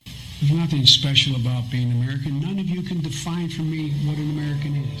There's nothing special about being American. None of you can define for me what an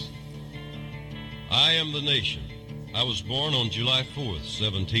American is. I am the nation. I was born on July 4th,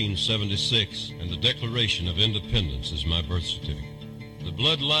 1776, and the Declaration of Independence is my birth certificate. The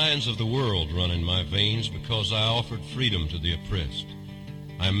bloodlines of the world run in my veins because I offered freedom to the oppressed.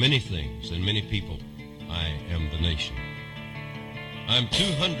 I am many things and many people. I am the nation. I'm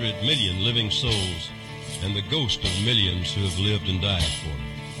 200 million living souls and the ghost of millions who have lived and died for me.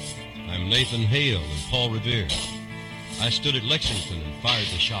 I'm Nathan Hale and Paul Revere. I stood at Lexington and fired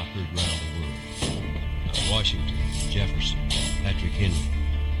the shot heard round the world. I'm Washington, Jefferson, Patrick Henry.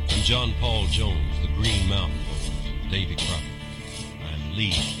 I'm John Paul Jones, the Green Mountain Boys, Davy Crockett. I'm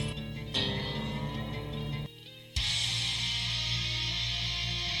Lee.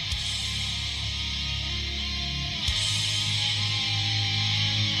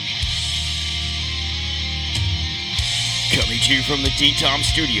 Coming to you from the D-Tom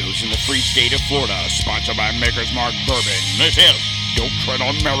Studios in the free state of Florida, sponsored by Maker's Mark Bourbon. This is Don't Tread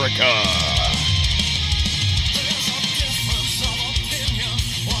on America.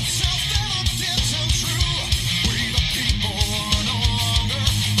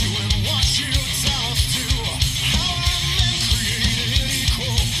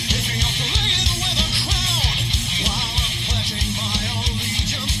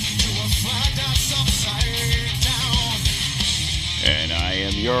 And I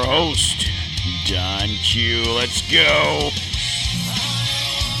am your host, Don Q. Let's go.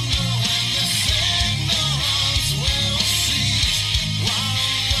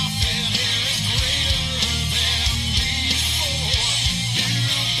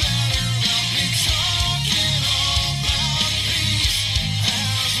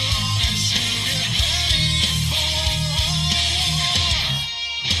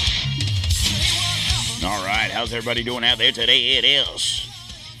 All right, how's everybody doing out there today? It is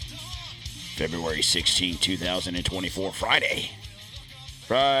February 16, 2024, Friday.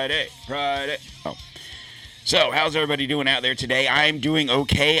 Oh. So, how's everybody doing out there today? I'm doing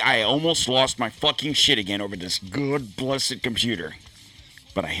okay. I almost lost my fucking shit again over this good, blessed computer.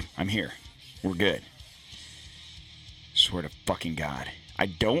 But I'm here. We're good. Swear to fucking God. I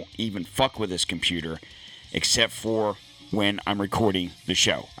don't even fuck with this computer except for when I'm recording the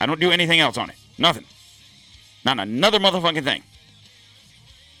show. I don't do anything else on it. Nothing. Not another motherfucking thing.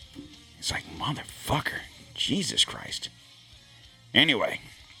 It's like, motherfucker. Jesus Christ. Anyway,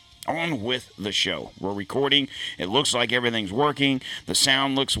 on with the show. We're recording. It looks like everything's working. The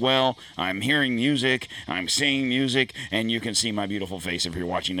sound looks well. I'm hearing music. I'm seeing music. And you can see my beautiful face if you're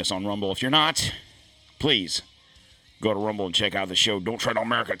watching this on Rumble. If you're not, please go to Rumble and check out the show. Don't Tread on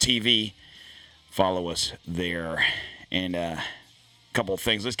America TV. Follow us there. And, couple of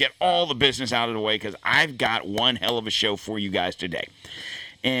things. Let's get all the business out of the way because I've got one hell of a show for you guys today.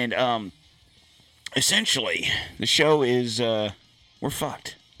 And essentially, the show is we're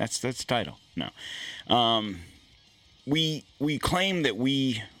fucked. That's the title. No. We claim that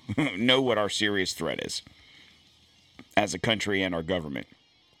we know what our serious threat is as a country and our government.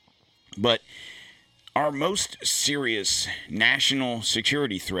 But our most serious national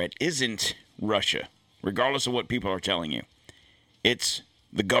security threat isn't Russia, regardless of what people are telling you. It's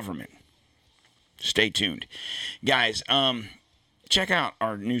the government. Stay tuned. Guys, check out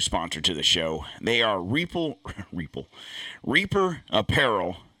our new sponsor to the show. They are Reaper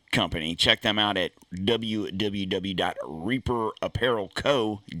Apparel Company. Check them out at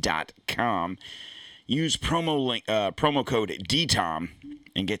www.reaperapparelco.com. Use promo code DTOM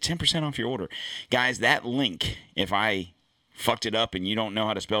and get 10% off your order. Guys, that link, if I fucked it up and you don't know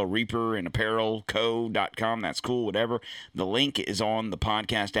how to spell Reaper and apparelco.com, that's cool, whatever. The link is on the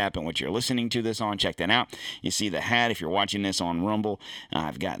podcast app and what you're listening to this on. Check that out. You see the hat if you're watching this on Rumble.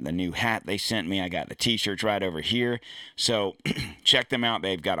 I've got the new hat they sent me. I got the t-shirts right over here. So check them out.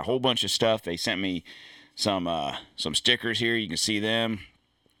 They've got a whole bunch of stuff. They sent me some stickers here. You can see them.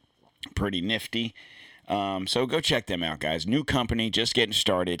 Pretty nifty. So go check them out, guys. New company, just getting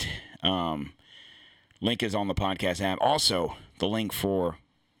started. Link is on the podcast app. Also, the link for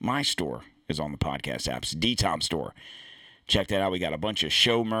my store is on the podcast app. It's DTOM Store. Check that out. We got a bunch of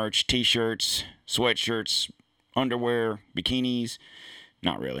show merch, t-shirts, sweatshirts, underwear, bikinis.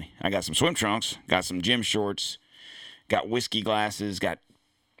 Not really. I got some swim trunks, got some gym shorts, got whiskey glasses, got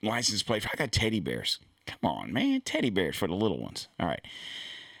license plate. I got teddy bears. Come on, man. Teddy bears for the little ones. All right.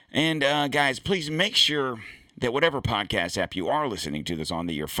 And, guys, please make sure that whatever podcast app you are listening to this on,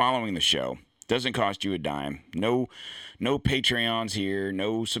 that you're following the show. Doesn't cost you a dime. No Patreons here,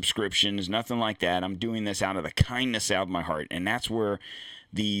 no subscriptions, nothing like that. I'm doing this out of the kindness out of my heart, and that's where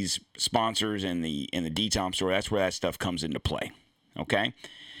these sponsors and the DTOM Store, that's where that stuff comes into play. Okay?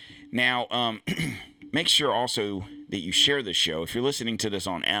 Now, make sure also that you share this show. If you're listening to this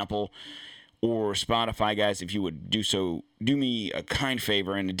on Apple or Spotify, guys, if you would do so, do me a kind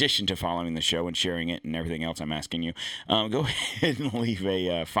favor, in addition to following the show and sharing it and everything else I'm asking you, go ahead and leave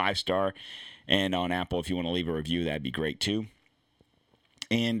a 5-star. And on Apple, if you want to leave a review, that'd be great too.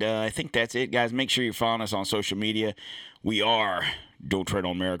 And I think that's it, guys. Make sure you're following us on social media. We are Don't Tread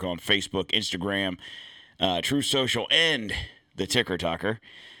on America on Facebook, Instagram, True Social, and the Ticker Talker,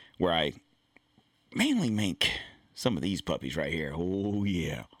 where I mainly make some of these puppies right here. Oh,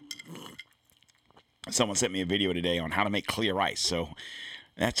 yeah. Someone sent me a video today on how to make clear ice, so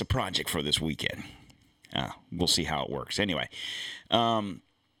that's a project for this weekend. We'll see how it works. Anyway,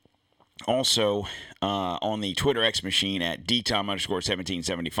 also on the Twitter X machine at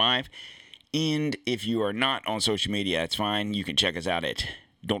dtom_1775. And if you are not on social media, that's fine. You can check us out at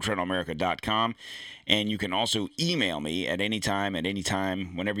don'ttreadonamerica.com. And you can also email me at any time,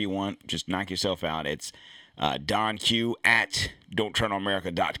 whenever you want. Just knock yourself out. It's donq at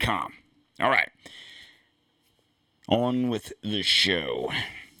don'ttreadonamerica.com. All right. On with the show.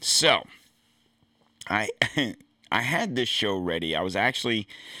 So, I had this show ready. I was actually...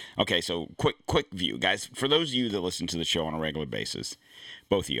 Okay, so quick view. Guys, for those of you that listen to the show on a regular basis,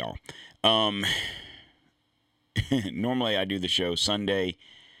 both of y'all, normally I do the show Sunday,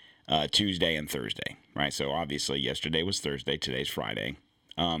 Tuesday, and Thursday, right? So obviously yesterday was Thursday, today's Friday.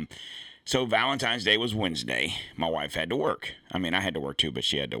 So Valentine's Day was Wednesday. My wife had to work. I mean, I had to work too, but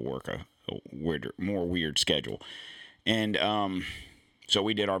she had to work a more weird schedule. And so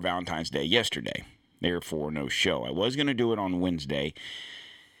we did our Valentine's Day yesterday. Therefore, no show. I was going to do it on Wednesday,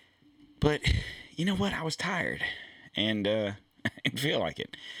 but you know what? I was tired, and I didn't feel like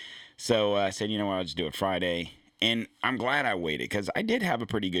it. So I said, you know what? I'll just do it Friday. And I'm glad I waited, because I did have a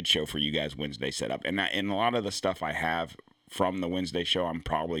pretty good show for you guys Wednesday set up. And a lot of the stuff I have from the Wednesday show, I'm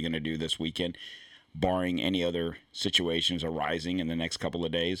probably going to do this weekend, barring any other situations arising in the next couple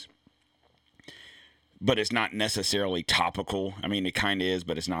of days. But it's not necessarily topical. I mean, it kind of is,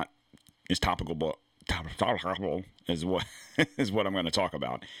 but it's not as topical, but is what is what I'm going to talk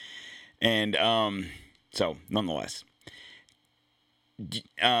about. And so, nonetheless,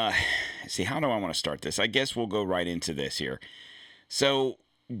 see, how do I want to start this? I guess we'll go right into this here. So,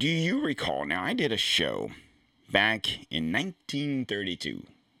 do you recall? Now, I did a show back in 1932.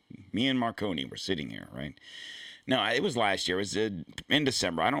 Me and Marconi were sitting here, right? No, it was last year. It was in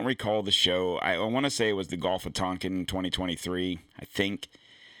December. I don't recall the show. I want to say it was the Gulf of Tonkin 2023, I think.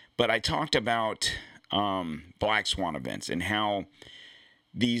 But I talked about black swan events and how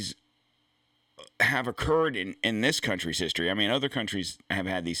these have occurred in this country's history. I mean, other countries have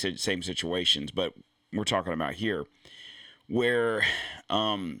had these same situations, but we're talking about here, where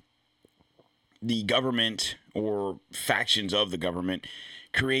the government or factions of the government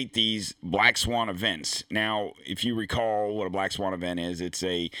create these black swan events. Now, if you recall what a black swan event is, it's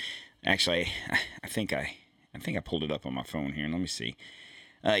actually, I think I pulled it up on my phone here. Let me see.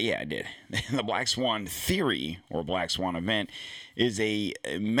 Yeah, I did. The black swan theory, or black swan event, is a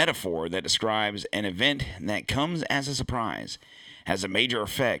metaphor that describes an event that comes as a surprise, has a major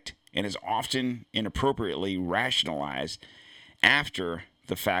effect, and is often inappropriately rationalized after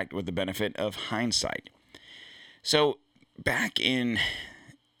the fact with the benefit of hindsight. So, back at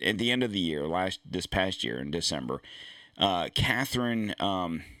the end of the year, this past year in December, Catherine, I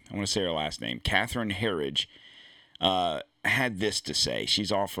want to say her last name, Catherine Herridge, had this to say.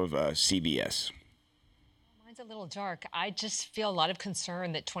 She's off of CBS. Mine's a little dark. I just feel a lot of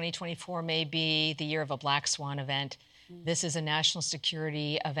concern that 2024 may be the year of a black swan event. This is a national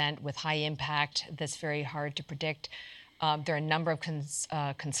security event with high impact that's very hard to predict. There are a number of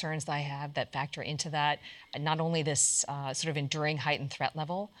concerns that I have that factor into that. Not only this sort of enduring heightened threat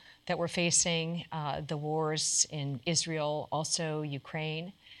level that we're facing, the wars in Israel, also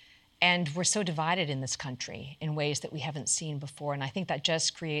Ukraine. And we're so divided in this country in ways that we haven't seen before. And I think that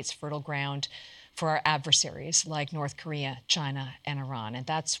just creates fertile ground for our adversaries like North Korea, China, and Iran. And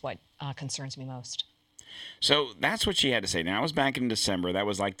that's what concerns me most. So that's what she had to say. Now, it was back in December. That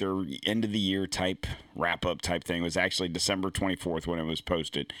was like their end of the year type wrap-up type thing. It was actually December 24th when it was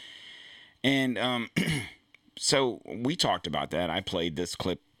posted. And so we talked about that. I played this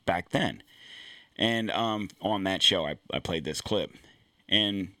clip back then. And on that show, I played this clip.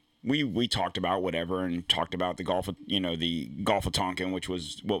 And we talked about whatever, and talked about the Gulf of Tonkin, which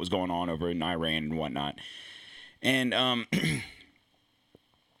was what was going on over in Iran and whatnot. And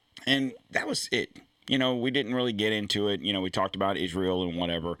and that was it. We didn't really get into it. We talked about Israel and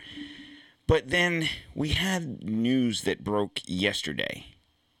whatever. But then we had news that broke yesterday.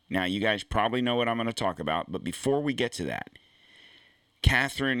 Now, you guys probably know what I'm going to talk about, but before we get to that,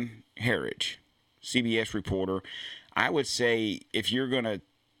 Catherine Herridge, CBS reporter. I would say if you're going to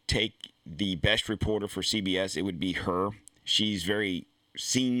take the best reporter for CBS, it would be her.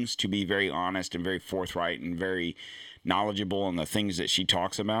 Seems to be very honest and very forthright and very knowledgeable on the things that she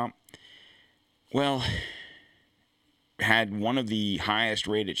talks about. Well, had one of the highest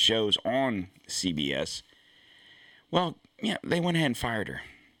rated shows on CBS. Well, yeah, they went ahead and fired her.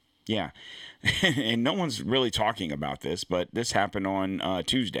 Yeah. And no one's really talking about this, but this happened on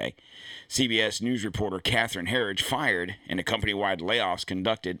Tuesday. CBS News reporter Catherine Herridge fired in a company-wide layoffs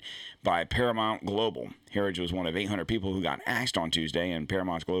conducted by Paramount Global. Herridge was one of 800 people who got axed on Tuesday in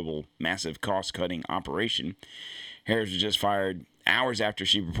Paramount Global's massive cost-cutting operation. Herridge was just fired hours after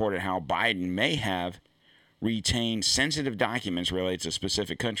she reported how Biden may have retained sensitive documents related to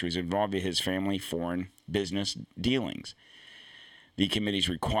specific countries involving his family foreign business dealings. The committees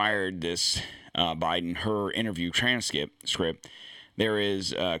required this Biden-her interview script. There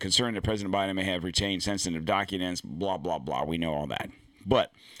is concern that President Biden may have retained sensitive documents, blah, blah, blah. We know all that.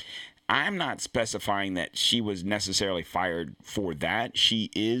 But I'm not specifying that she was necessarily fired for that.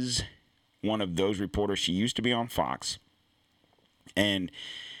 She is one of those reporters. She used to be on Fox. And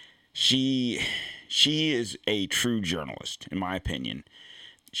she is a true journalist, in my opinion.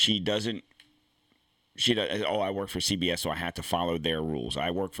 She does, I work for CBS, so I have to follow their rules.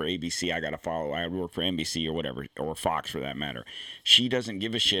 I work for ABC, I work for NBC or whatever, or Fox for that matter. She doesn't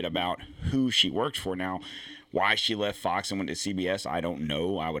give a shit about who she works for. Now, why she left Fox and went to CBS, I don't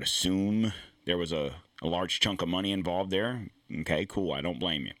know. I would assume there was a large chunk of money involved there. Okay, cool. I don't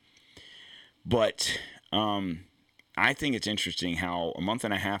blame you. But I think it's interesting how a month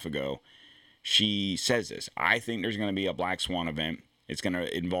and a half ago she says this. I think there's going to be a Black Swan event. It's going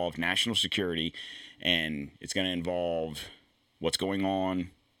to involve national security, and it's going to involve what's going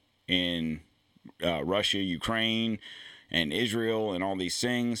on in Russia, Ukraine, and Israel, and all these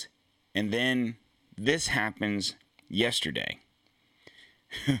things. And then this happens yesterday.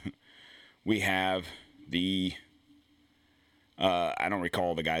 We have the I don't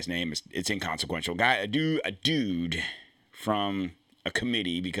recall the guy's name. It's inconsequential. A dude from a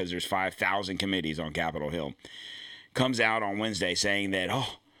committee, because there's 5,000 committees on Capitol Hill, comes out on Wednesday saying that,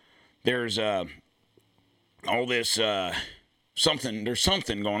 there's all this there's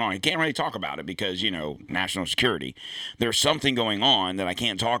something going on. He can't really talk about it because, national security. There's something going on that I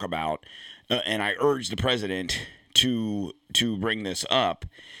can't talk about, and I urge the president to bring this up.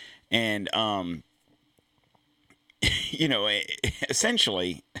 And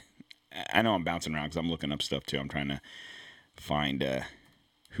essentially, I know I'm bouncing around because I'm looking up stuff too. I'm trying to find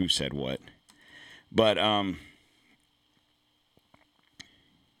who said what. But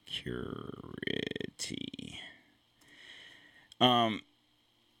security.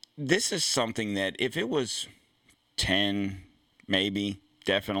 This is something that if it was 10, maybe,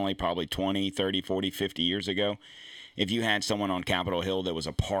 definitely, probably 20, 30, 40, 50 years ago, if you had someone on Capitol Hill that was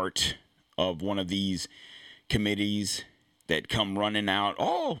a part of one of these committees that come running out,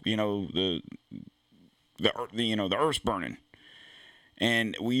 the earth's burning.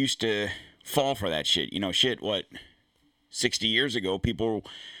 And we used to fall for that shit. 60 years ago, people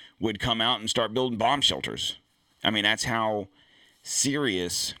would come out and start building bomb shelters. I mean, that's how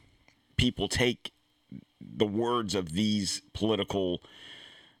serious people take the words of these political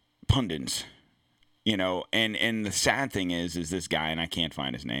pundits. And the sad thing is this guy, and I can't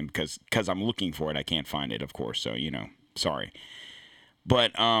find his name because I'm looking for it. I can't find it, of course. So, sorry.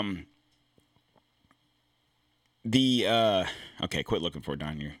 But, okay, quit looking for it,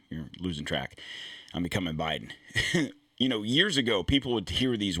 Don. You're losing track. I'm becoming Biden. Years ago, people would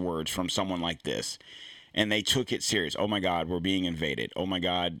hear these words from someone like this, and they took it serious. Oh my God, we're being invaded. Oh my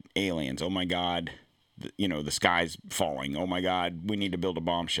God, aliens. Oh my God, the sky's falling. Oh my God, we need to build a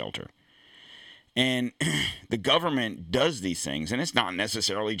bomb shelter. And the government does these things, and it's not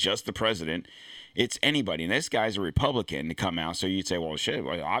necessarily just the president. It's anybody. And this guy's a Republican to come out, so you'd say, well, shit,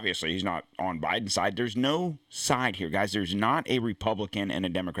 obviously he's not on Biden's side. There's no side here, guys. There's not a Republican and a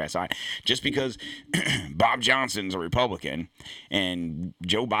Democrat side. Just because Bob Johnson's a Republican and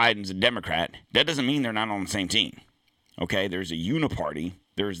Joe Biden's a Democrat, that doesn't mean they're not on the same team. Okay? There's a uniparty.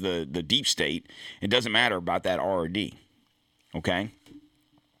 There's the deep state. It doesn't matter about that R or D. Okay?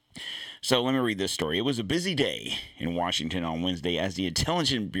 So let me read this story. It was a busy day in Washington on Wednesday as the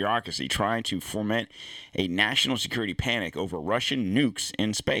intelligence bureaucracy tried to foment a national security panic over Russian nukes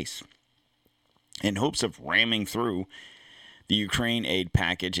in space in hopes of ramming through the Ukraine aid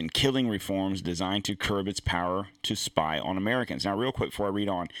package and killing reforms designed to curb its power to spy on Americans. Now, real quick before I read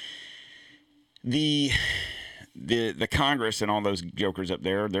on, the Congress and all those jokers up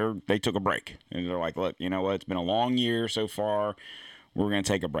there, they took a break. And they're like, look, you know what? It's been a long year so far. we're going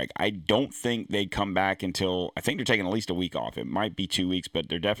to take a break. I don't think they'd come back until, I think they're taking at least a week off. It might be 2 weeks, but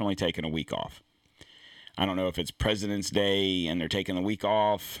they're definitely taking a week off. I don't know if it's President's Day and they're taking the week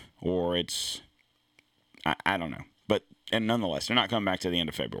off, or it's, I don't know. But, and nonetheless, they're not coming back to the end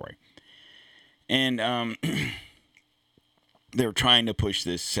of February. And they're trying to push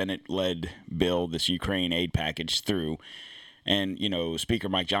this Senate-led bill, this Ukraine aid package through. And, you know, Speaker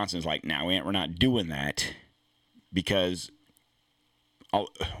Mike Johnson's like, no, we're not doing that, because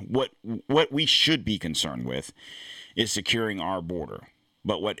what we should be concerned with is securing our border.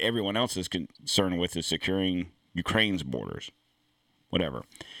 But what everyone else is concerned with is securing Ukraine's borders. Whatever.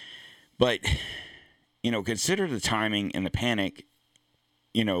 But, you know, consider the timing and the panic,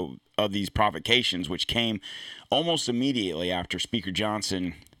 you know, of these provocations, which came almost immediately after Speaker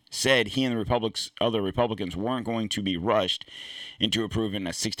Johnson said he and the other Republicans weren't going to be rushed into approving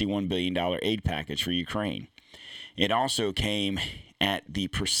a $61 billion aid package for Ukraine. It also came at the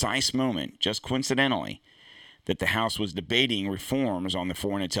precise moment, just coincidentally, that the House was debating reforms on the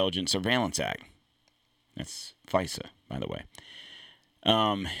Foreign Intelligence Surveillance Act. That's FISA, by the way.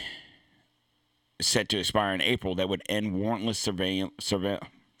 Set to expire in April, that would end warrantless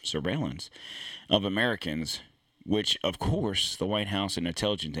surveillance of Americans, which, of course, the White House and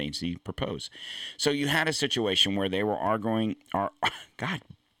intelligence agency proposed. So you had a situation where they were arguing, God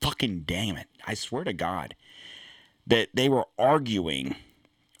fucking damn it, I swear to God, that they were arguing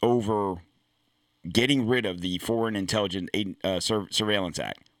over getting rid of the Foreign Intelligence Surveillance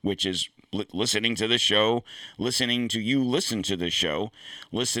Act, which is listening to this show, listening to you listen to this show,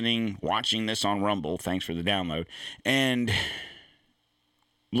 watching this on Rumble, thanks for the download, and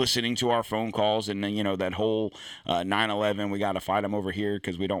listening to our phone calls, and then, you know, that whole 9/11, we got to fight them over here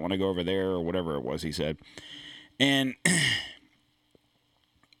because we don't want to go over there, or whatever it was he said. And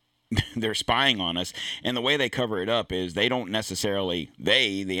they're spying on us, and the way they cover it up is they don't necessarily,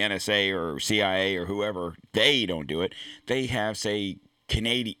 the NSA or CIA or whoever, they don't do it. They have, say,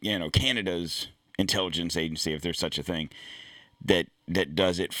 Canada's intelligence agency, if there's such a thing, that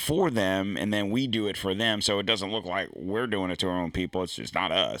does it for them, and then we do it for them, so it doesn't look like we're doing it to our own people. It's just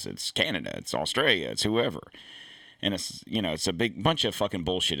not us. It's Canada. It's Australia. It's whoever. And it's, you know, it's a big bunch of fucking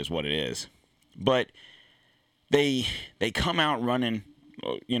bullshit is what it is. But they come out running,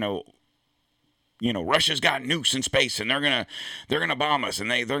 you know, Russia's got nukes in space, and they're gonna bomb us,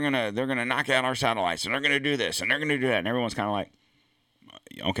 and they're gonna knock out our satellites, and they're gonna do this, and they're gonna do that, and everyone's kind of like,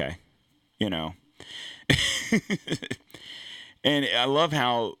 okay, you know. And I love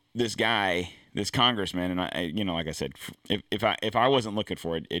how this guy, this congressman, and I, you know, like I said, if I wasn't looking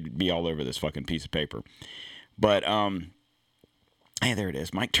for it, it'd be all over this fucking piece of paper. But hey, there it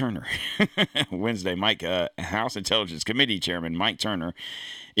is, Mike Turner. Wednesday, House Intelligence Committee Chairman Mike Turner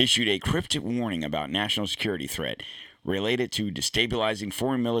issued a cryptic warning about national security threat related to destabilizing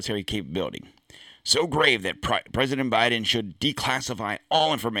foreign military capability. So grave that President Biden should declassify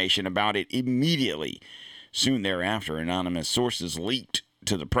all information about it immediately. Soon thereafter, anonymous sources leaked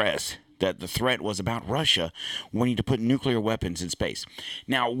to the press that the threat was about Russia wanting to put nuclear weapons in space.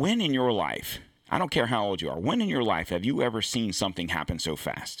 Now, when in your life, I don't care how old you are, when in your life have you ever seen something happen so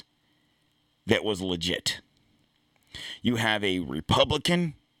fast that was legit? You have a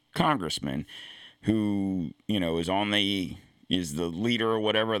Republican congressman who, you know, is the leader or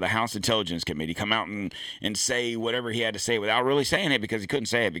whatever of the House Intelligence Committee, come out and say whatever he had to say without really saying it, because he couldn't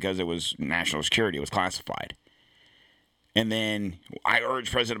say it because it was national security, it was classified. And then I urge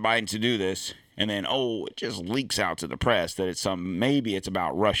President Biden to do this, and then, it just leaks out to the press that maybe it's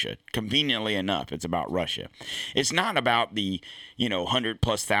about Russia. Conveniently enough, it's about Russia. It's not about the,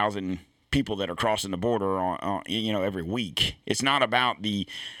 100,000+ people that are crossing the border on every week. It's not about the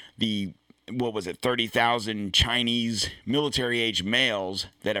 30,000 Chinese military-age males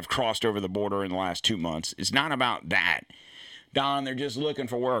that have crossed over the border in the last 2 months. It's not about that. Don, they're just looking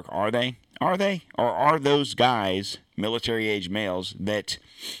for work. Are they? Or are those guys, military-age males, that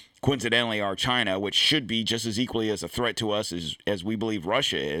coincidentally are China, which should be just as equally as a threat to us as we believe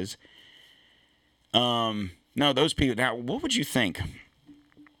Russia is? No, those people. Now, what would you think?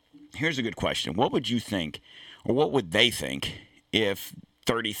 Here's a good question. What would you think, or what would they think, if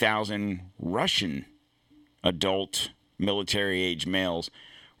 30,000 Russian adult military-age males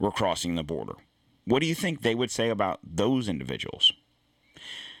were crossing the border? What do you think they would say about those individuals?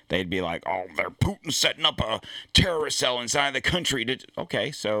 They'd be like, they're Putin setting up a terrorist cell inside the country. Okay,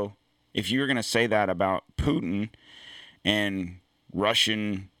 so if you're going to say that about Putin and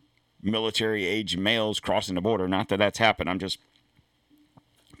Russian military-age males crossing the border, not that that's happened, I'm just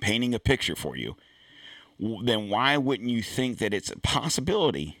painting a picture for you, then why wouldn't you think that it's a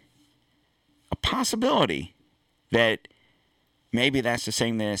possibility that maybe that's the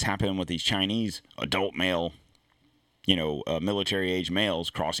same thing that's happening with these Chinese adult male, military-age males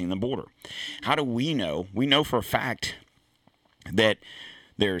crossing the border. How do we know? We know for a fact that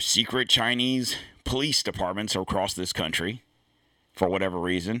there's secret Chinese police departments across this country for whatever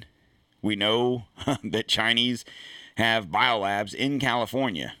reason. We know that Chinese have biolabs in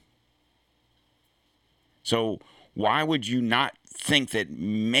California. So why would you not think that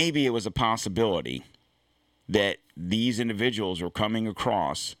maybe it was a possibility that these individuals were coming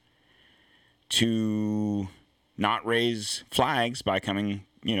across to not raise flags by coming,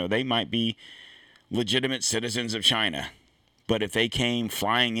 they might be legitimate citizens of China. But if they came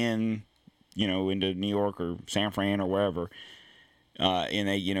flying in, into New York or San Fran or wherever, and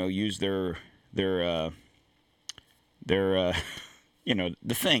they, use their the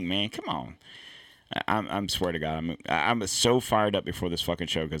thing, man, come on. I'm swear to God, I'm so fired up before this fucking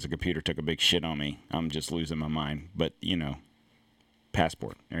show because the computer took a big shit on me. I'm just losing my mind. But,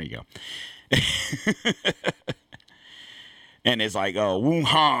 passport. There you go. And it's like, oh, Wu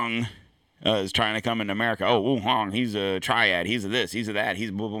Hong is trying to come into America. Oh, Wu Hong, he's a triad. He's a this, he's a that.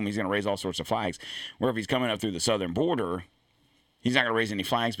 He's boom, boom. He's going to raise all sorts of flags. Where if he's coming up through the southern border, he's not going to raise any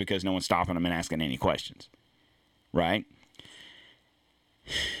flags because no one's stopping him and asking any questions. Right?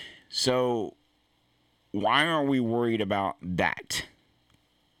 So why are we worried about that?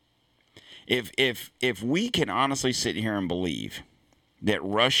 If we can honestly sit here and believe that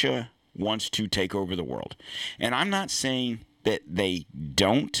Russia wants to take over the world, and I'm not saying that they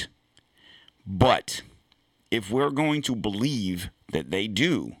don't, but if we're going to believe that they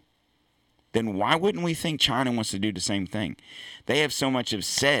do, then why wouldn't we think China wants to do the same thing? They have so much have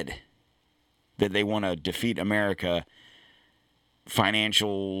said that they want to defeat America,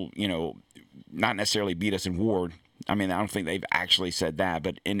 financial, not necessarily beat us in war. I mean, I don't think they've actually said that,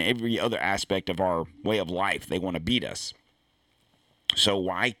 but in every other aspect of our way of life, they want to beat us. So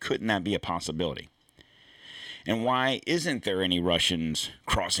why couldn't that be a possibility? And why isn't there any Russians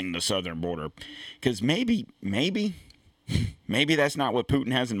crossing the southern border? Because maybe that's not what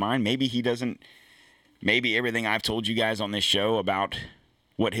Putin has in mind. Maybe he doesn't. Maybe everything I've told you guys on this show about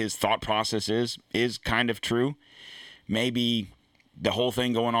what his thought process is kind of true. Maybe the whole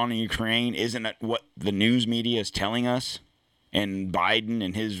thing going on in Ukraine isn't what the news media is telling us and Biden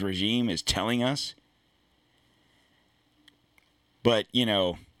and his regime is telling us. But,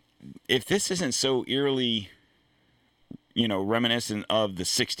 if this isn't so eerily, reminiscent of the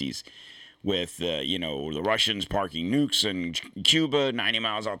 60s with, the Russians parking nukes in Cuba 90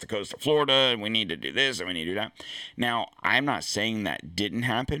 miles off the coast of Florida, and we need to do this and we need to do that. Now, I'm not saying that didn't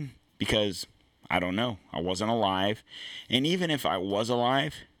happen because I don't know. I wasn't alive. And even if I was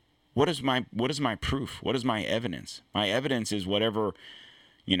alive, what is my proof? What is my evidence? My evidence is whatever,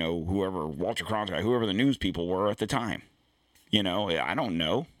 whoever, Walter Cronkite, whoever the news people were at the time. I don't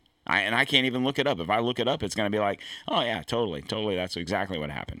know. I can't even look it up. If I look it up, it's going to be like, oh, yeah, totally. That's exactly what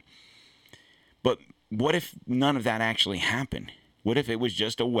happened. But what if none of that actually happened? What if it was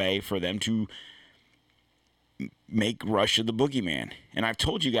just a way for them to make Russia the boogeyman? And I've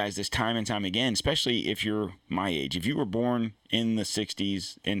told you guys this time and time again, especially if you're my age. If you were born in the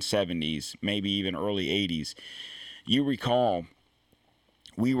 60s and 70s, maybe even early 80s, you recall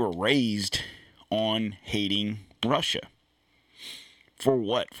we were raised on hating Russia. For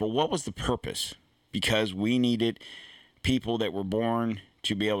what? For what was the purpose? Because we needed people that were born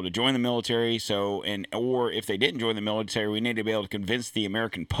to be able to join the military. Or if they didn't join the military, we needed to be able to convince the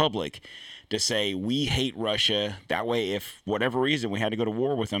American public to say, we hate Russia. That way, if whatever reason we had to go to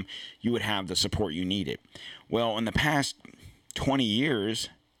war with them, you would have the support you needed. Well, in the past 20 years,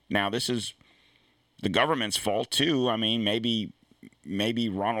 now this is the government's fault too. I mean, maybe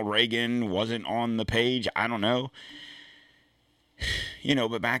Ronald Reagan wasn't on the page. I don't know.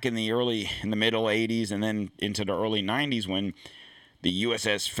 But back in the middle 80s and then into the early 90s when the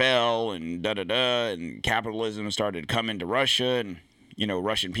USS fell and and capitalism started coming to Russia and,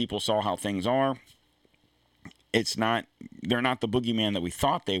 Russian people saw how things are. They're not the boogeyman that we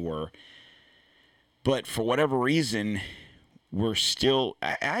thought they were. But for whatever reason, we're still,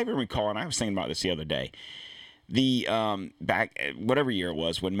 I even recall, and I was thinking about this the other day, back, whatever year it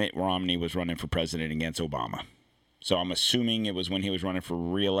was, when Mitt Romney was running for president against Obama. So I'm assuming it was when he was running for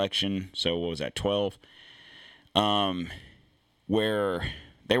re-election. So what was that, 12? Where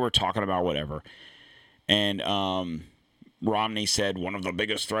they were talking about whatever. And Romney said one of the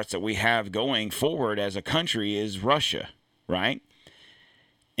biggest threats that we have going forward as a country is Russia, right?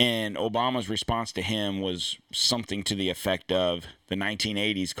 And Obama's response to him was something to the effect of the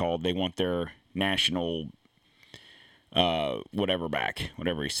 1980s called, they want their national whatever back,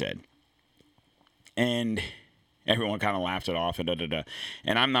 whatever he said. And Everyone kind of laughed it off and da-da-da.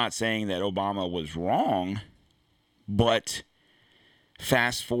 And I'm not saying that Obama was wrong, but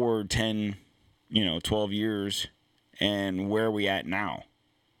fast forward 10, 12 years, and where are we at now?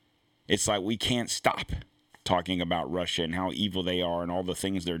 It's like we can't stop talking about Russia and how evil they are and all the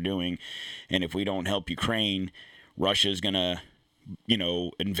things they're doing. And if we don't help Ukraine, Russia's going to,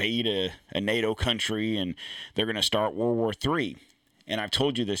 invade a NATO country, and they're going to start World War III. And I've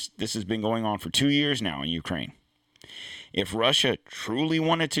told you this has been going on for 2 years now in Ukraine. If Russia truly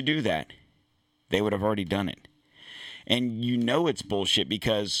wanted to do that, they would have already done it. And it's bullshit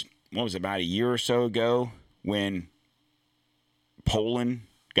because, what was it, about a year or so ago when Poland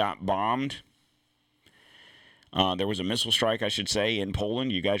got bombed? There was a missile strike, I should say, in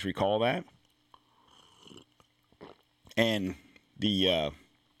Poland. You guys recall that? And that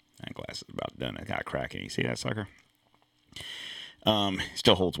glass is about done. It got cracking. You see that sucker?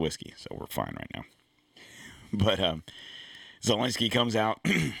 Still holds whiskey, so we're fine right now. But Zelensky comes out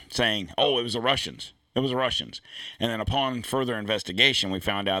saying, oh, it was the Russians. It was the Russians. And then upon further investigation, we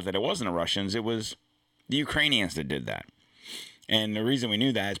found out that it wasn't the Russians. It was the Ukrainians that did that. And the reason we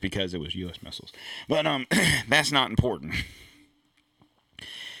knew that is because it was U.S. missiles. But that's not important.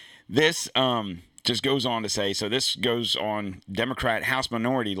 This just goes on to say, so this goes on, Democrat House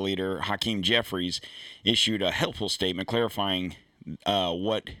Minority Leader Hakeem Jeffries issued a helpful statement clarifying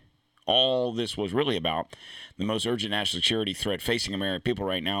what all this was really about. The most urgent national security threat facing American people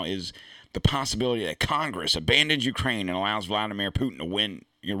right now is the possibility that Congress abandons Ukraine and allows Vladimir Putin to win,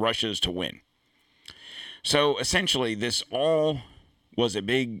 Russia's to win. So essentially, this all was a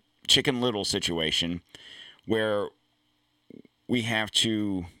big Chicken Little situation where we have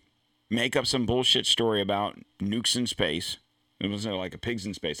to make up some bullshit story about nukes in space. It wasn't like a pigs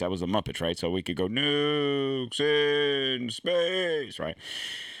in space. That was the Muppets, right? So we could go nukes in space, right?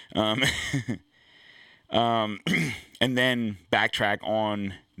 And then backtrack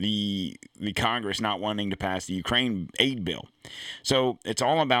on the Congress not wanting to pass the Ukraine aid bill. So it's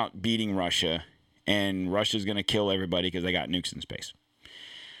all about beating Russia. And Russia's going to kill everybody because they got nukes in space.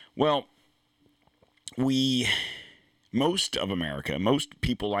 Well, most of America, most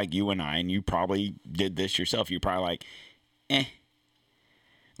people like you and I, and you probably did this yourself, you're probably like,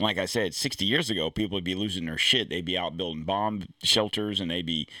 Like I said, 60 years ago, people would be losing their shit. They'd be out building bomb shelters, and they'd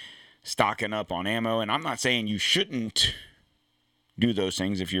be stocking up on ammo. And I'm not saying you shouldn't do those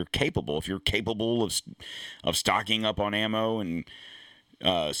things if you're capable. If you're capable of stocking up on ammo and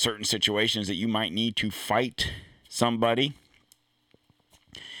certain situations that you might need to fight somebody.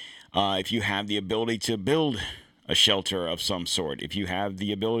 If you have the ability to build a shelter of some sort, if you have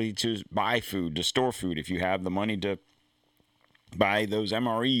the ability to buy food, to store food, if you have the money to buy those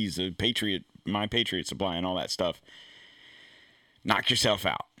MREs, the Patriot, My Patriot Supply and all that stuff, knock yourself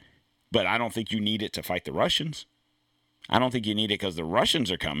out. But I don't think you need it to fight the Russians. I don't think you need it because the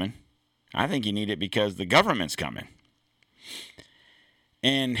Russians are coming. I think you need it because the government's coming.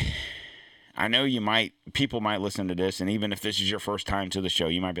 And I know people might listen to this, and even if this is your first time to the show,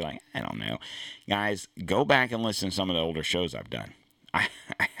 you might be like, I don't know. Guys, go back and listen to some of the older shows I've done. I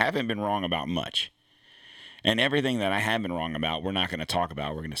haven't been wrong about much. And everything that I have been wrong about, we're not going to talk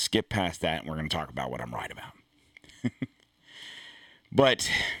about. We're going to skip past that, and we're going to talk about what I'm right about.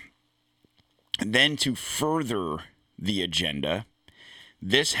 But then to further the agenda,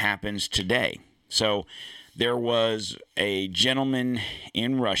 this happens today. So there was a gentleman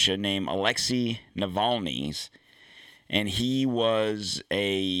in Russia named Alexei Navalny, and he was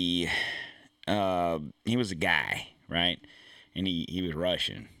a guy, right? And he was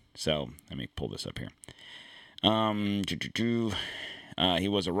Russian. So let me pull this up here. He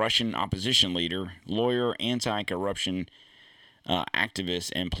was a Russian opposition leader, lawyer, anti-corruption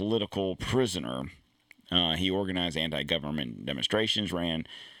activist, and political prisoner. He organized anti-government demonstrations, ran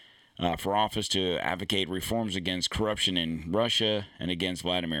for office to advocate reforms against corruption in Russia and against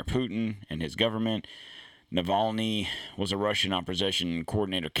Vladimir Putin and his government. Navalny was a Russian opposition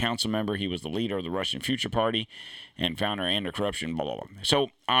coordinator council member. He was the leader of the Russian Future Party and founder of anti-corruption, blah, blah, blah. So,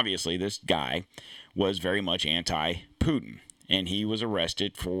 obviously, this guy was very much anti-Putin. And he was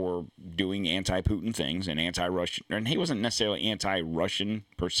arrested for doing anti-Putin things and anti-Russian. And he wasn't necessarily anti-Russian,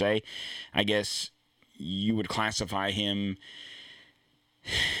 per se. I guess you would classify him,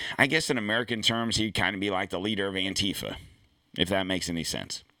 I guess in American terms, he'd kind of be like the leader of Antifa, if that makes any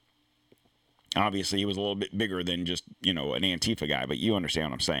sense. Obviously, he was a little bit bigger than just, an Antifa guy, but you understand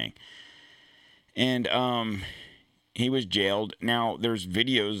what I'm saying. And he was jailed. Now, there's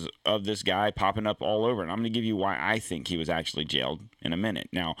videos of this guy popping up all over, and I'm going to give you why I think he was actually jailed in a minute.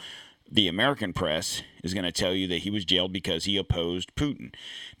 Now, the American press is going to tell you that he was jailed because he opposed Putin.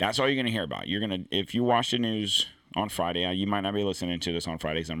 That's all you're going to hear about. If you watch the news on Friday, you might not be listening to this on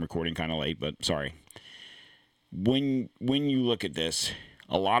Fridays. I'm recording kind of late, but sorry. When you look at this,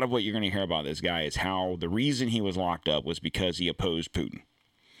 a lot of what you're going to hear about this guy is how the reason he was locked up was because he opposed Putin.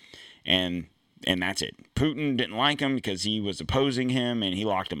 And that's it. Putin didn't like him because he was opposing him, and he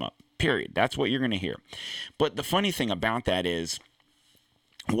locked him up. Period. That's what you're going to hear. But the funny thing about that is,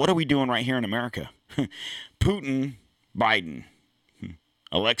 what are we doing right here in America? Putin, Biden,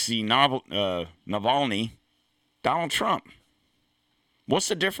 Alexei Navalny, Donald Trump. What's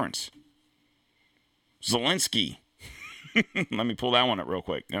the difference? Zelensky. Let me pull that one up real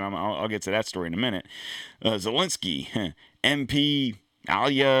quick, and I'll get to that story in a minute. Zelensky, MP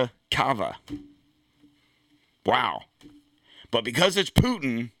Alia Kava. Wow. But because it's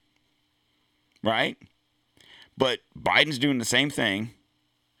Putin, right? But Biden's doing the same thing.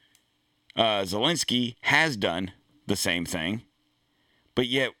 Zelensky has done the same thing. But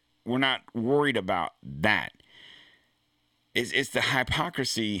yet we're not worried about that. It's the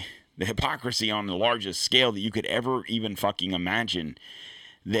hypocrisy on the largest scale that you could ever even fucking imagine,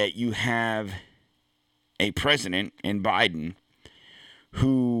 that you have a president in Biden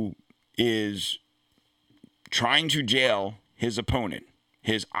who is trying to jail his opponent,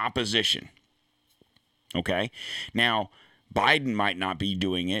 his opposition. Okay? Now, Biden might not be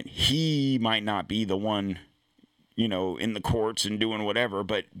doing it. He might not be the one, in the courts and doing whatever,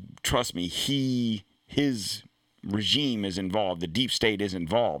 but trust me, his regime is involved. The deep state is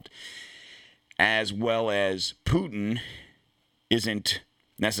involved. As well as Putin isn't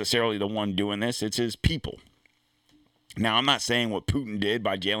necessarily the one doing this. It's his people. Now, I'm not saying what Putin did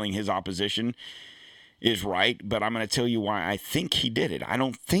by jailing his opposition is right, but I'm going to tell you why I think he did it. I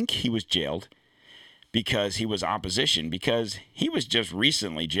don't think he was jailed because he was opposition, because he was just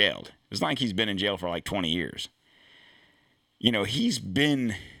recently jailed. It's like he's been in jail for like 20 years. He's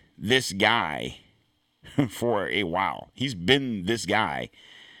been this guy for a while. He's been this guy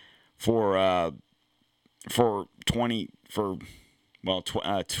for 10,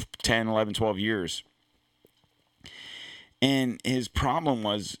 11, 12 years. And his problem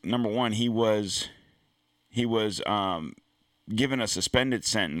was, number one, he was given a suspended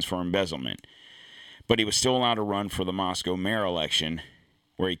sentence for embezzlement, but he was still allowed to run for the Moscow mayor election,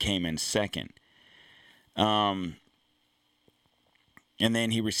 where he came in second. And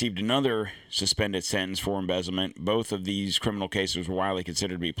then he received another suspended sentence for embezzlement. Both of these criminal cases were widely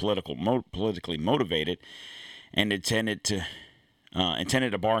considered to be politically motivated, and intended to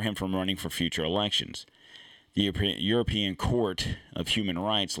bar him from running for future elections. The European Court of Human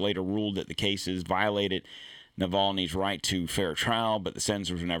Rights later ruled that the cases violated Navalny's right to fair trial, but the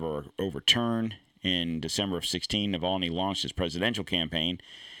sentence was never overturned. In December of 2016, Navalny launched his presidential campaign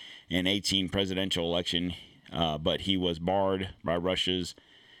in 2018 presidential election, but he was barred by Russia's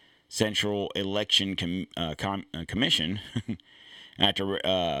Central Election Commission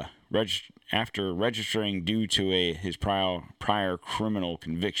after registering due to his prior criminal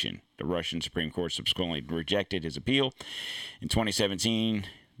conviction. The Russian Supreme Court subsequently rejected his appeal. In 2017,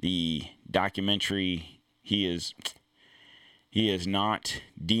 the documentary "He Is Not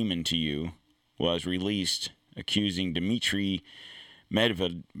Demon to You" was released, accusing Dmitry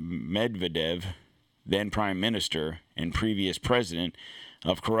Medvedev, then Prime Minister and previous president,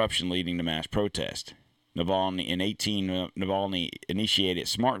 of corruption leading to mass protest. Navalny initiated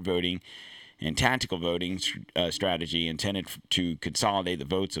smart voting and tactical voting strategy intended to consolidate the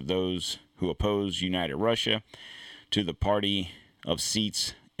votes of those who oppose United Russia to the party of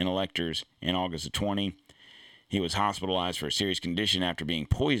seats and electors. In August of 2020, he was hospitalized for a serious condition after being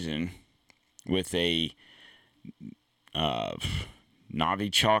poisoned with a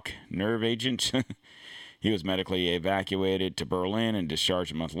Novichok nerve agent. He was medically evacuated to Berlin and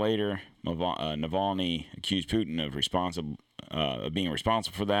discharged a month later. Navalny accused Putin of being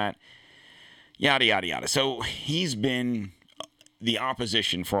responsible for that. Yada, yada, yada. So he's been the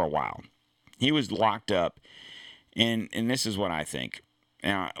opposition for a while. He was locked up, and this is what I think.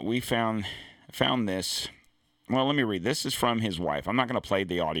 Now, we found this. Well, let me read. This is from his wife. I'm not going to play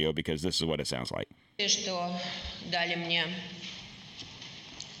the audio because this is what it sounds like.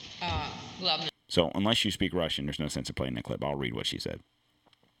 So unless you speak Russian, there's no sense in playing that clip. I'll read what she said.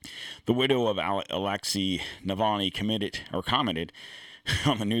 The widow of Alexei Navalny commented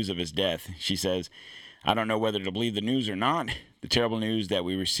on the news of his death. She says, "I don't know whether to believe the news or not. The terrible news that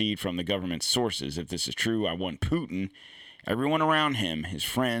we received from the government sources. If this is true, I want Putin, everyone around him, his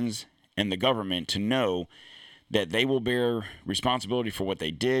friends, and the government to know that they will bear responsibility for what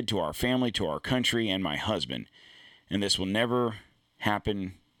they did to our family, to our country, and my husband. And this will never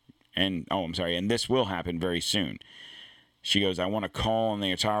happen and this will happen very soon. She goes, I want to call on the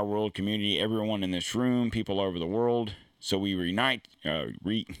entire world community, everyone in this room, people all over the world, so we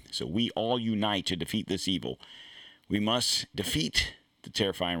all unite to defeat this evil. We must defeat the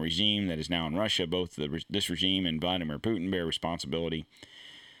terrifying regime that is now in Russia. Both this regime and Vladimir Putin bear responsibility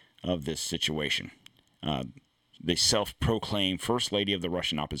of this situation. The self-proclaimed First Lady of the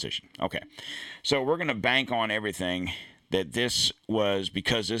Russian opposition. Okay, so we're going to bank on everything that this was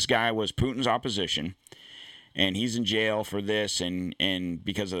because this guy was Putin's opposition, and he's in jail for this, and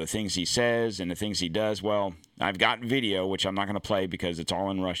because of the things he says and the things he does. Well, I've got video, which I'm not going to play because it's all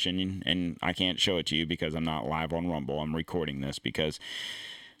in Russian, and I can't show it to you because I'm not live on Rumble. I'm recording this because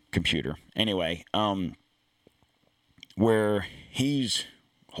computer. Anyway, where he's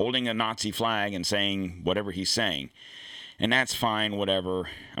holding a Nazi flag and saying whatever he's saying. And that's fine, whatever.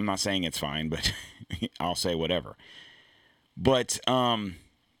 I'm not saying it's fine, but I'll say whatever. But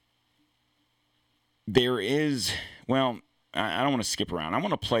there is, well, I don't want to skip around. I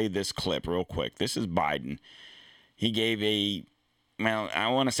want to play this clip real quick. This is Biden. He gave a, well, I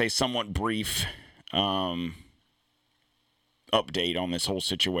want to say somewhat brief update on this whole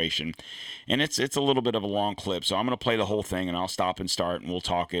situation. And it's a little bit of a long clip, so I'm going to play the whole thing, and I'll stop and start, and we'll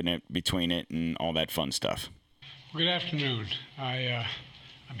talk in it between it and all that fun stuff. Good afternoon. I'm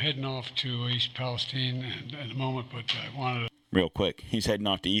heading off to East Palestine in a moment, but I wanted to... Real quick, he's heading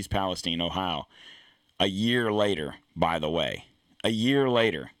off to East Palestine, Ohio. A year later, by the way. A year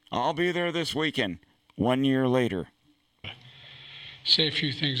later. I'll be there this weekend. 1 year later. Say a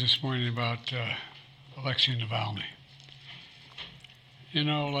few things this morning about Alexei Navalny. You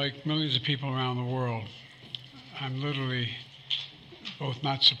know, like millions of people around the world, I'm literally both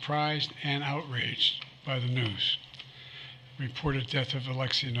not surprised and outraged by the news. Reported death of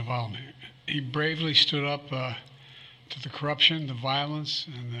Alexei Navalny. He bravely stood up to the corruption, the violence,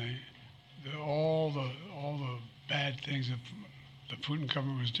 and all the bad things that the Putin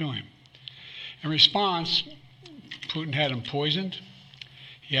government was doing. In response, Putin had him poisoned.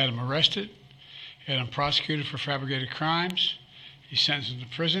 He had him arrested. He had him prosecuted for fabricated crimes. He sentenced him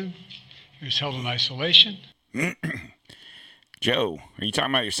to prison. He was held in isolation. Joe, are you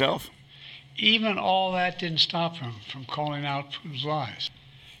talking about yourself? Even all that didn't stop him from calling out Putin's lies.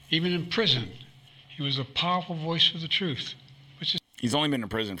 Even in prison, he was a powerful voice for the truth. He's only been in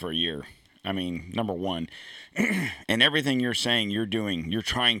prison for a year. I mean, number one. And everything you're saying, you're doing, you're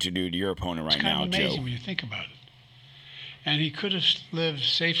trying to do to your opponent right now, Joe. It's kind of amazing when you think about it. And he could have lived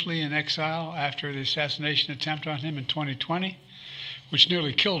safely in exile after the assassination attempt on him in 2020, which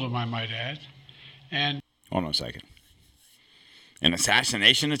nearly killed him, I might add. And hold on a second. An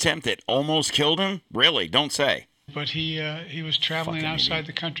assassination attempt that almost killed him? Really? Don't say. But he was traveling outside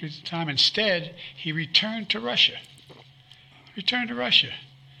the country at the time. Instead, he returned to Russia.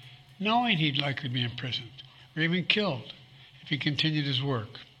 Knowing he'd likely be imprisoned or even killed if he continued his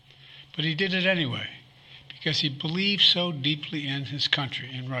work. But he did it anyway because he believed so deeply in his country,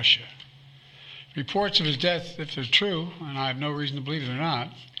 in Russia. Reports of his death, if they're true, and I have no reason to believe they're not,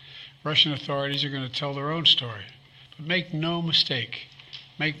 Russian authorities are going to tell their own story. But make no mistake,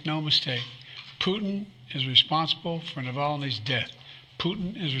 Putin is responsible for Navalny's death.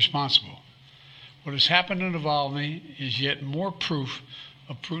 Putin is responsible. What has happened to Navalny is yet more proof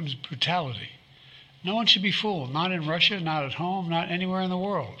of Putin's brutality. No one should be fooled, not in Russia, not at home, not anywhere in the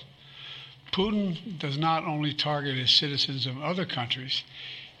world. Putin does not only target his citizens of other countries,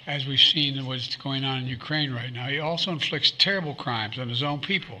 as we've seen in what's going on in Ukraine right now, he also inflicts terrible crimes on his own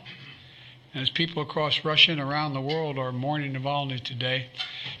people. And as people across Russia and around the world are mourning Navalny today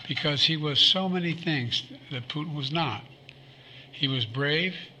because he was so many things that Putin was not. He was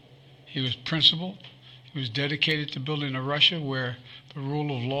brave, he was principled, he was dedicated to building a Russia where the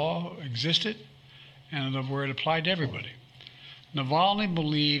rule of law existed and where it applied to everybody. Navalny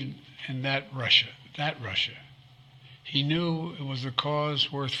believed in that Russia. He knew it was a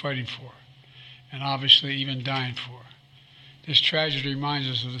cause worth fighting for, and obviously even dying for. This tragedy reminds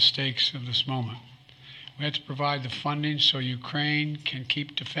us of the stakes of this moment. We have to provide the funding so Ukraine can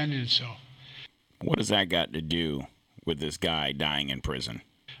keep defending itself. What has that got to do with this guy dying in prison?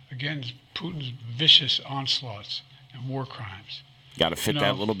 Against Putin's vicious onslaughts and war crimes. Got to fit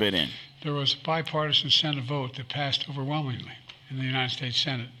that little bit in. There was a bipartisan Senate vote that passed overwhelmingly in the United States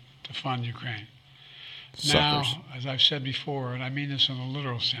Senate to fund Ukraine. Suckers. Now, as I've said before, and I mean this in a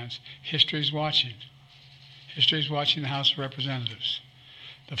literal sense, history is watching. History is watching the House of Representatives.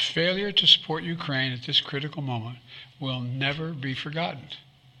 The failure to support Ukraine at this critical moment will never be forgotten.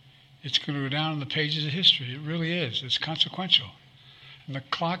 It's going to go down in the pages of history. It really is. It's consequential. And the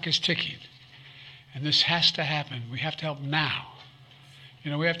clock is ticking. And this has to happen. We have to help now.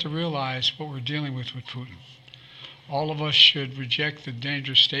 We have to realize what we're dealing with Putin. All of us should reject the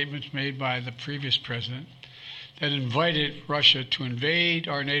dangerous statements made by the previous president that invited Russia to invade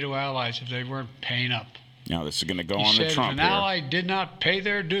our NATO allies if they weren't paying up. Now, this is going to go He on said to Trump if an here. ally did not pay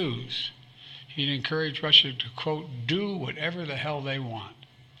their dues, he'd encourage Russia to, quote, do whatever the hell they want.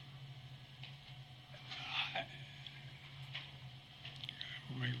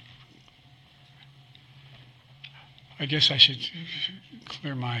 I guess I should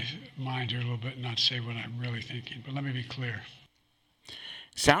clear my mind here a little bit and not say what I'm really thinking, but let me be clear.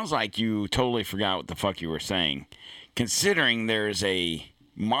 Sounds like you totally forgot what the fuck you were saying. Considering there's a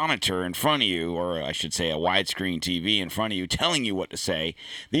monitor in front of you, or I should say a widescreen TV in front of you telling you what to say,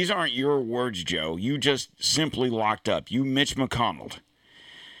 these aren't your words, Joe. You just simply locked up. You Mitch McConnell.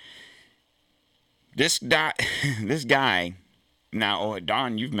 This guy... Now,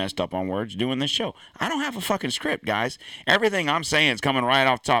 Don, you've messed up on words doing this show. I don't have a fucking script, guys. Everything I'm saying is coming right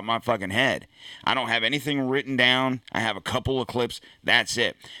off the top of my fucking head. I don't have anything written down. I have a couple of clips. That's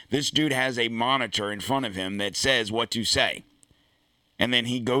it. This dude has a monitor in front of him that says what to say. And then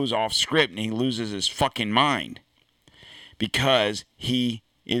he goes off script and he loses his fucking mind. Because he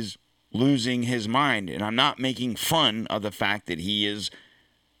is losing his mind. And I'm not making fun of the fact that he is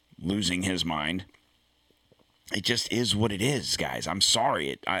losing his mind. It just is what it is, guys. I'm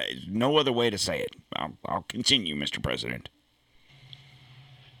sorry. No other way to say it. I'll continue, Mr. President.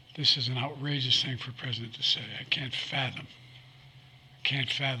 This is an outrageous thing for a president to say. I can't fathom.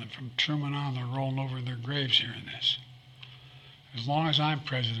 From Truman on, they're rolling over in their graves hearing this. As long as I'm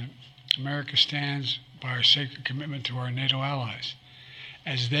president, America stands by our sacred commitment to our NATO allies,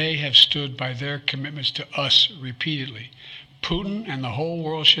 as they have stood by their commitments to us repeatedly. Putin and the whole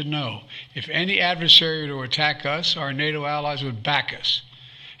world should know, if any adversary were to attack us, our NATO allies would back us.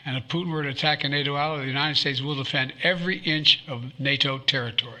 And if Putin were to attack a NATO ally, the United States will defend every inch of NATO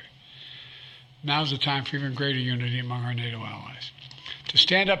territory. Now's the time for even greater unity among our NATO allies, to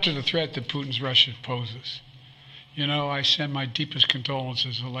stand up to the threat that Putin's Russia poses. I send my deepest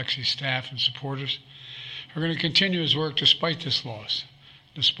condolences to Alexei's staff and supporters. We're going to continue his work despite this loss,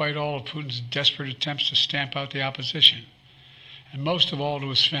 despite all of Putin's desperate attempts to stamp out the opposition. And most of all to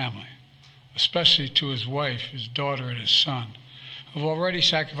his family, especially to his wife, his daughter, and his son, who've already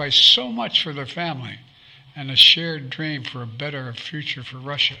sacrificed so much for their family and a shared dream for a better future for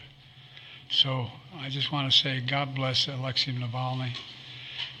Russia. So I just want to say God bless Alexei Navalny.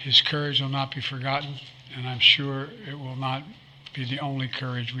 His courage will not be forgotten, and I'm sure it will not be the only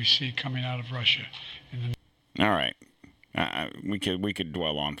courage we see coming out of Russia. All right. We could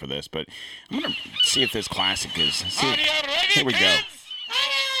dwell on for this, but I'm going to see if this classic is... Are you ready, Here we go. kids? Aye,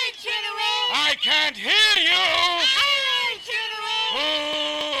 aye, General! I can't hear you! Aye, General!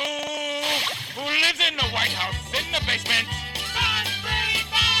 Who lives in the White House, in the basement? Godfrey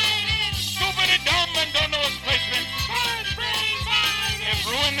Biden! Stupid and dumb and don't know his placement. Godfrey Biden! If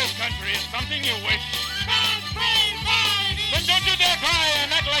ruin this country is something you wish, Godfrey Biden! then don't you dare cry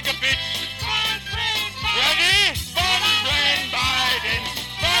and act like a bitch. Godfrey Biden! Ready? Fun brain Biden!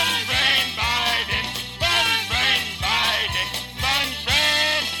 Fun brain Biden! Fun brain Biden! Fun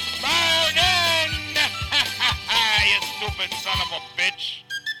brain Biden! You stupid son of a bitch!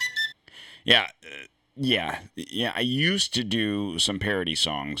 Yeah. I used to do some parody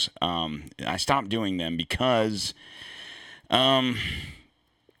songs. I stopped doing them because, they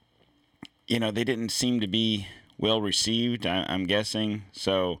didn't seem to be well received. I'm guessing.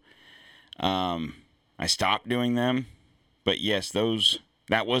 So, I stopped doing them. But yes,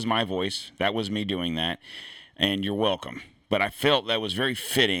 that was my voice. That was me doing that. And you're welcome. But I felt that was very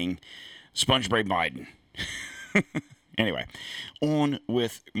fitting. Sponge Brain Biden. Anyway, on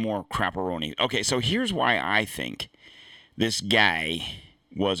with more crapperoni. Okay, so here's why I think this guy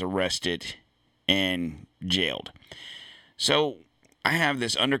was arrested and jailed. So I have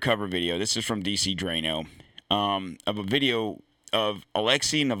this undercover video. This is from DC Drano, of a video of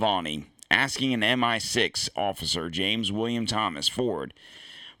Alexei Navalny asking an MI6 officer, James William Thomas Ford,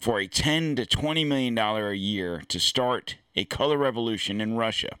 for a $10 to $20 million a year to start a color revolution in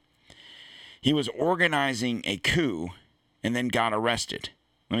Russia. He was organizing a coup and then got arrested.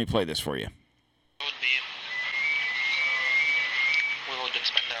 Let me play this for you. We would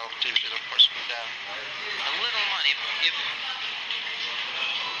expand our activities, of course, with a little money. If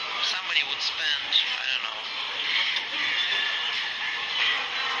somebody would spend, I don't know,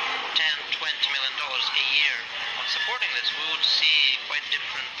 $10, $20 million a year on supporting this, we would see quite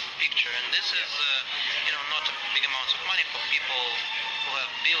different picture. And this is, not a big amount of money for people who have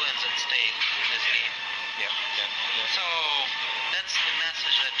billions at stake in this game. So that's the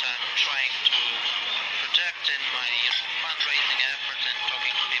message that I'm trying to project in my fundraising effort and talk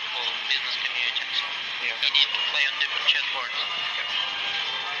You need to play on different chessboards.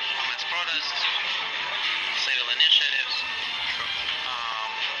 Mass protests, civil initiatives,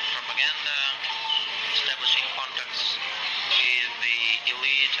 propaganda, establishing contacts with the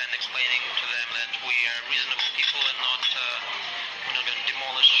elite and explaining to them that we are reasonable people and not we're not going to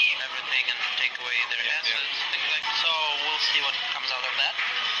demolish everything and take away their assets, things like that. So we'll see what comes out of that.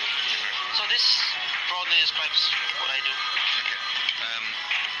 So this broadly describes what I do. Okay.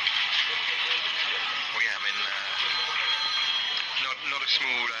 Well, yeah, I mean, not a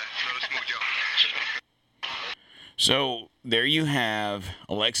small job. So there you have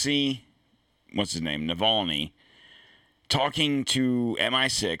Alexei, what's his name, Navalny, talking to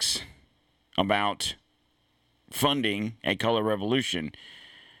MI6 about funding a color revolution.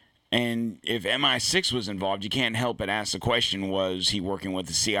 And if MI6 was involved, you can't help but ask the question, was he working with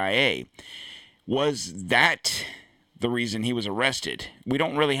the CIA? Was that the reason he was arrested? We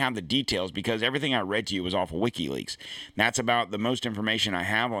don't really have the details because everything I read to you was off of WikiLeaks. That's about the most information I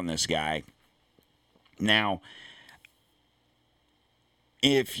have on this guy. Now,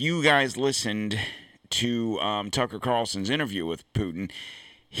 if you guys listened to Tucker Carlson's interview with Putin,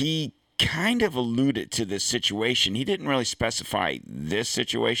 he kind of alluded to this situation. He didn't really specify this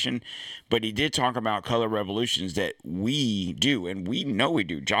situation, but he did talk about color revolutions that we do, and we know we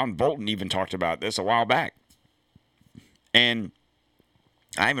do. John Bolton even talked about this a while back. And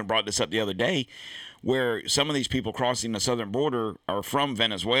I even brought this up the other day, where some of these people crossing the southern border are from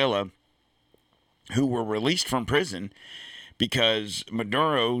Venezuela who were released from prison because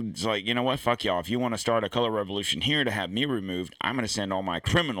Maduro's like, you know what, fuck y'all. If you want to start a color revolution here to have me removed, I'm going to send all my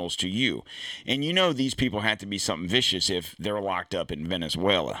criminals to you. And you know these people had to be something vicious if they're locked up in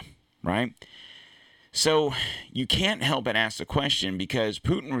Venezuela, right? So you can't help but ask the question, because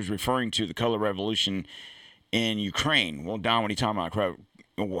Putin was referring to the color revolution in Ukraine. Well, Don, what are you talking about?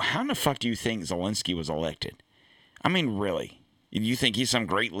 How in the fuck do you think Zelensky was elected? I mean, really? Do you think he's some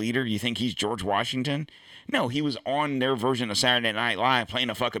great leader? You think he's George Washington? No, he was on their version of Saturday Night Live playing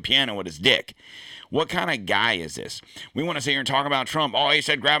a fucking piano with his dick. What kind of guy is this? We want to sit here and talk about Trump. Oh, he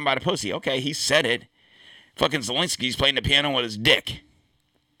said grab him by the pussy. Okay, he said it. Fucking Zelensky's playing the piano with his dick.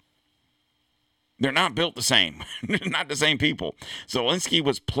 They're not built the same. Not the same people. Zelensky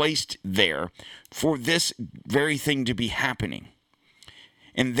was placed there for this very thing to be happening.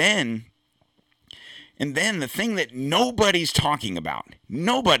 And then the thing that nobody's talking about,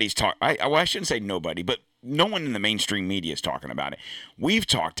 I shouldn't say nobody, but no one in the mainstream media is talking about it. We've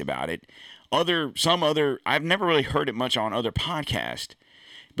talked about it. I've never really heard it much on other podcasts,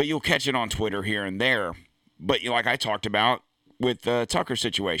 but you'll catch it on Twitter here and there. But like I talked about with the Tucker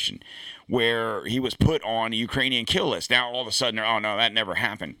situation, where he was put on a Ukrainian kill list. Now all of a sudden, oh no, that never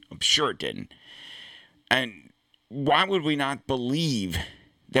happened. I'm sure it didn't. And why would we not believe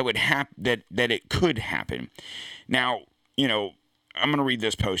that would that it could happen? Now, you know, I'm going to read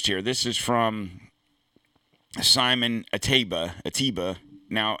this post here. This is from Simon Atiba.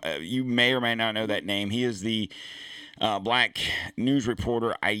 Now, you may or may not know that name. He is the black news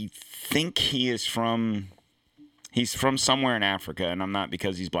reporter. I think he's from somewhere in Africa, and I'm not,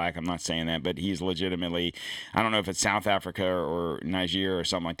 because he's black, I'm not saying that, but he's legitimately, I don't know if it's South Africa or Nigeria or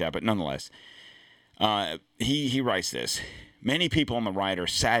something like that, but nonetheless, he writes this. Many people on the right are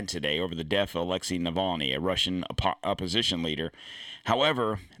sad today over the death of Alexei Navalny, a Russian opposition leader.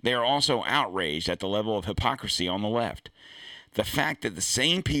 However, they are also outraged at the level of hypocrisy on the left. The fact that the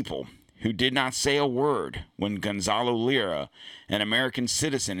same people who did not say a word when Gonzalo Lira, an American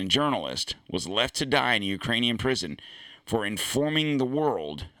citizen and journalist, was left to die in a Ukrainian prison for informing the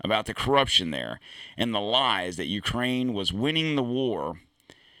world about the corruption there and the lies that Ukraine was winning the war,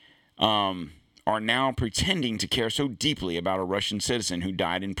 are now pretending to care so deeply about a Russian citizen who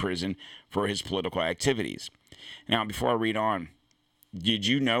died in prison for his political activities. Now, before I read on, did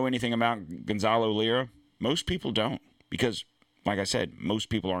you know anything about Gonzalo Lira? Most people don't, because, like I said, most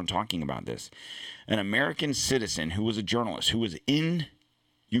people aren't talking about this. An American citizen who was a journalist, who was in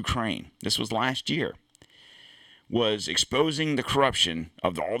Ukraine, this was last year, was exposing the corruption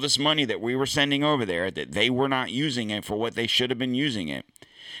of all this money that we were sending over there, that they were not using it for what they should have been using it.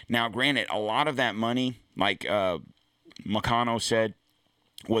 Now, granted, a lot of that money, like Makano said,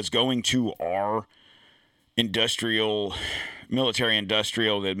 was going to our military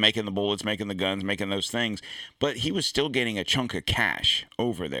industrial, that making the bullets, making the guns, making those things. But he was still getting a chunk of cash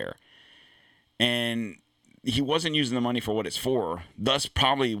over there. And he wasn't using the money for what it's for. Thus,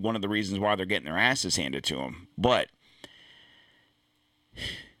 probably one of the reasons why they're getting their asses handed to him. But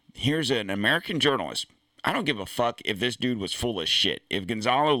here's an American journalist. I don't give a fuck if this dude was full of shit. If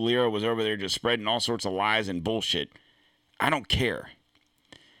Gonzalo Lira was over there just spreading all sorts of lies and bullshit, I don't care.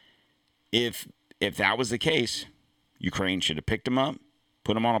 If if that was the case, Ukraine should have picked him up,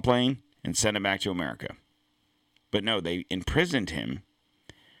 put him on a plane, and sent him back to America. But no, they imprisoned him,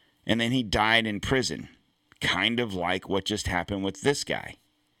 and then he died in prison, kind of like what just happened with this guy.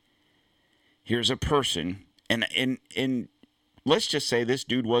 Here's a person, and let's just say this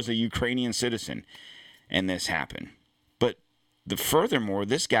dude was a Ukrainian citizen, and this happened. But furthermore,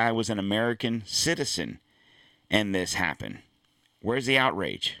 this guy was an American citizen, and this happened. Where's the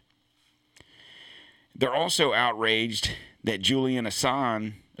outrage? They're also outraged that Julian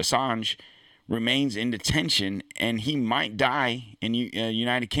Assange remains in detention, and he might die in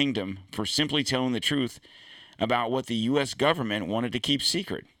United Kingdom for simply telling the truth about what the U.S. government wanted to keep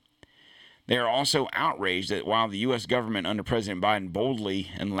secret. They are also outraged that while the U.S. government under President Biden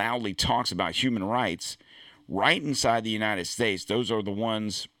boldly and loudly talks about human rights, right inside the United States, those are the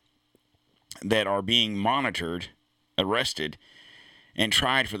ones that are being monitored, arrested, and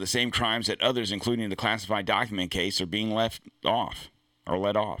tried for the same crimes that others, including the classified document case, are being let off,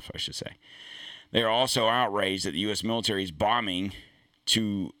 I should say. They are also outraged that the U.S. military is bombing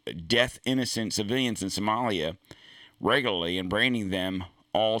to death innocent civilians in Somalia regularly and branding them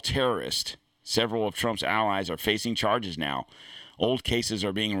all terrorists. Several of Trump's allies are facing charges now. Old cases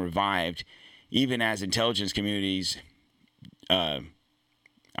are being revived, even as intelligence communities.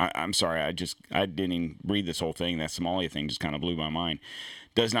 I'm sorry, I didn't even read this whole thing. That Somalia thing just kind of blew my mind.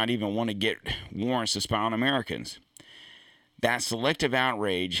 Does not even want to get warrants to spy on Americans. That selective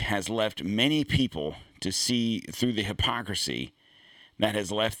outrage has left many people to see through the hypocrisy that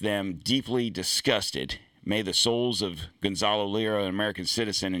has left them deeply disgusted. May the souls of Gonzalo Lira, an American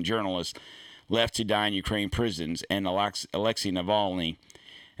citizen and journalist, left to die in Ukraine prisons, and Alexei Navalny,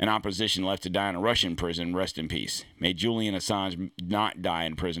 an opposition left to die in a Russian prison, rest in peace. May Julian Assange not die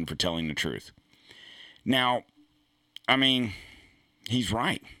in prison for telling the truth. Now, I mean, he's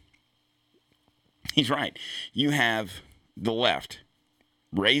right. He's right. You have the left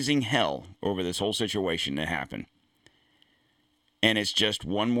raising hell over this whole situation that happened. And it's just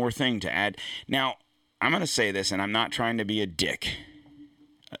one more thing to add. Now, I'm going to say this, and I'm not trying to be a dick.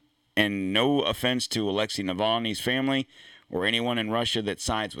 And no offense to Alexei Navalny's family or anyone in Russia that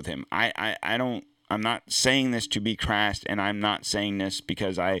sides with him. I'm not saying this to be crass, and I'm not saying this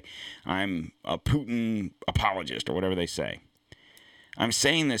because I'm a Putin apologist or whatever they say. I'm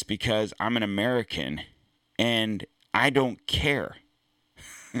saying this because I'm an American, and I don't care.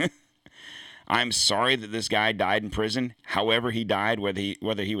 I'm sorry that this guy died in prison. However he died,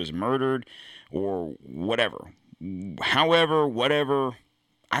 whether he was murdered or whatever. However, whatever,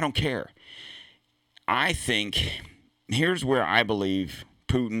 I don't care. I think here's where I believe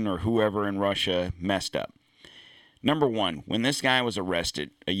Putin or whoever in Russia messed up. Number one, when this guy was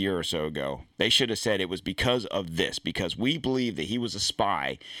arrested a year or so ago, they should have said it was because of this, because we believe that he was a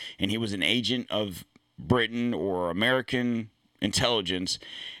spy and he was an agent of Britain or American intelligence,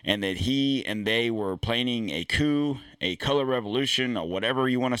 and that he and they were planning a coup, a color revolution, or whatever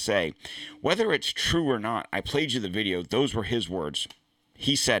you want to say. Whether it's true or not, I played you the video. Those were his words.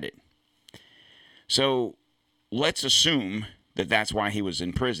 He said it. So let's assume that that's why he was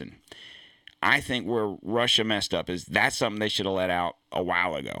in prison. I think where Russia messed up is that's something they should have let out a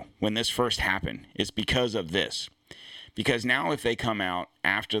while ago. When this first happened, it's because of this. Because now if they come out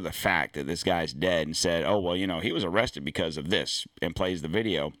after the fact that this guy's dead and said, oh, well, he was arrested because of this, and plays the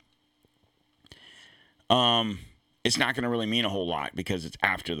video, it's not going to really mean a whole lot because it's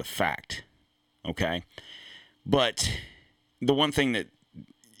after the fact, okay? But the one thing that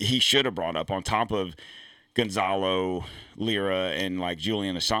he should have brought up on top of Gonzalo Lira and like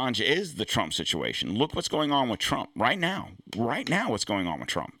Julian Assange is the Trump situation. Look what's going on with Trump right now. Right now what's going on with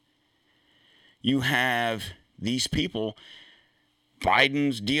Trump. You have these people,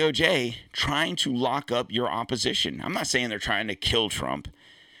 Biden's DOJ, trying to lock up your opposition. I'm not saying they're trying to kill Trump.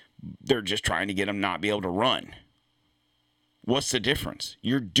 They're just trying to get him not be able to run. What's the difference?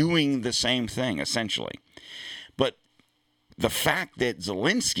 You're doing the same thing, essentially. But the fact that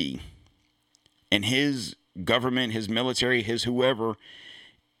Zelensky and his government, his military, his whoever,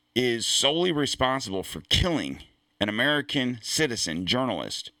 is solely responsible for killing an American citizen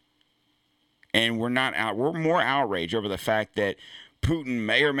journalist, and we're more outraged over the fact that Putin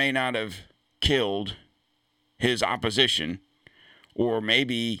may or may not have killed his opposition, or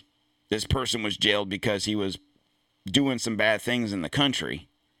maybe this person was jailed because he was doing some bad things in the country,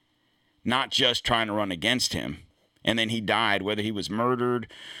 not just trying to run against him, and then he died, whether he was murdered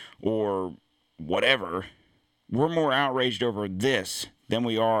or whatever. We're more outraged over this than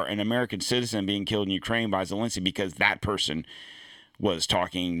we are an American citizen being killed in Ukraine by Zelensky because that person was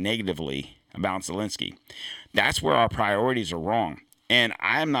talking negatively about Zelensky. That's where our priorities are wrong. And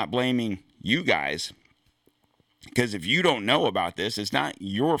I'm not blaming you guys, because if you don't know about this, it's not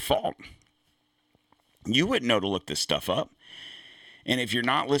your fault. You wouldn't know to look this stuff up. And if you're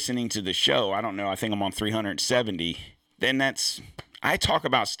not listening to the show, I don't know, I think I'm on 370, then I talk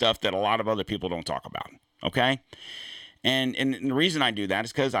about stuff that a lot of other people don't talk about, okay? And the reason I do that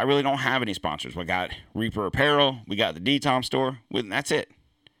is because I really don't have any sponsors. We got Reaper Apparel, we got the D-Tom store, that's it.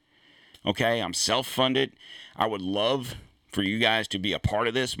 Okay, I'm self-funded. I would love for you guys to be a part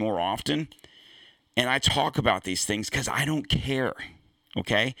of this more often. And I talk about these things because I don't care.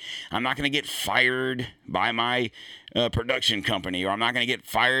 Okay, I'm not going to get fired by my production company, or I'm not going to get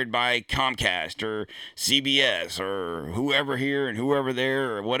fired by Comcast or CBS or whoever here and whoever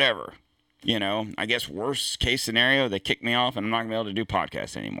there or whatever. You know, I guess worst case scenario, they kick me off and I'm not going to be able to do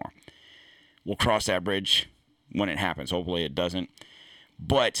podcasts anymore. We'll cross that bridge when it happens. Hopefully it doesn't.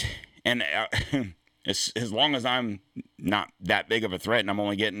 But, and as long as I'm not that big of a threat and I'm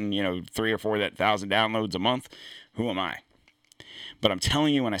only getting, 3,000 or 4,000 downloads a month, who am I? But I'm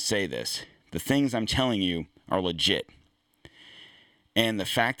telling you when I say this, the things I'm telling you are legit. And the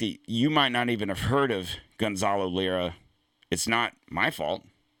fact that you might not even have heard of Gonzalo Lira, it's not my fault.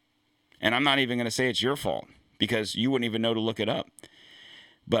 And I'm not even going to say it's your fault because you wouldn't even know to look it up.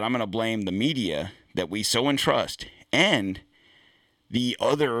 But I'm going to blame the media that we so entrust and the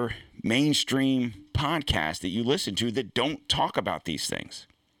other mainstream podcasts that you listen to that don't talk about these things.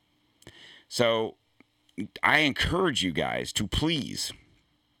 So I encourage you guys to please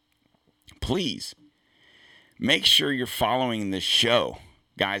make sure you're following this show.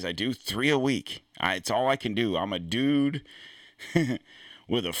 Guys, I do 3 a week. It's all I can do. I'm a dude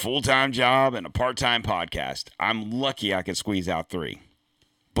with a full-time job and a part-time podcast. I'm lucky I can squeeze out 3.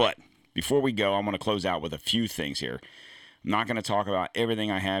 But before we go, I'm going to close out with a few things here. I'm not going to talk about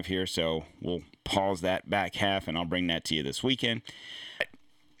everything I have here, so we'll pause that back half, and I'll bring that to you this weekend.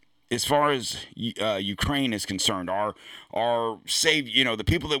 As far as Ukraine is concerned, our the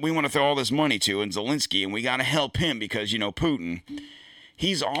people that we want to throw all this money to, and Zelensky, and we got to help him because, Putin,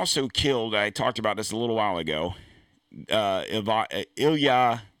 he's also killed, I talked about this a little while ago,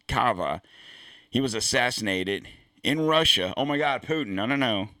 Ilya Kava. He was assassinated in Russia. Oh my God, Putin,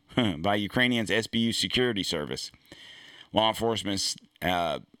 no, by Ukrainians' SBU security service. Law enforcement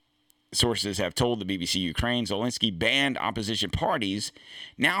sources have told the BBC Ukraine Zelensky banned opposition parties.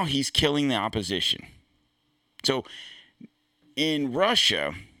 Now he's killing the opposition. So in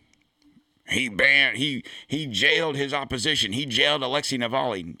Russia, he jailed his opposition. He jailed Alexei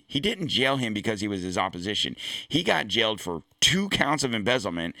Navalny. He didn't jail him because he was his opposition. He got jailed for 2 counts of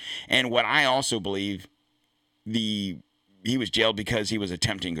embezzlement, and what I also believe, he was jailed because he was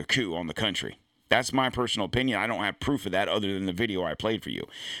attempting a coup on the country. That's my personal opinion. I don't have proof of that other than the video I played for you.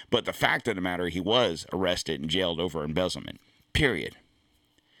 But the fact of the matter, he was arrested and jailed over embezzlement. Period.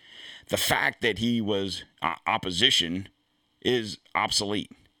 The fact that he was opposition is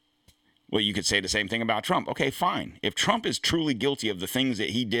obsolete. Well, you could say the same thing about Trump. Okay, fine. If Trump is truly guilty of the things that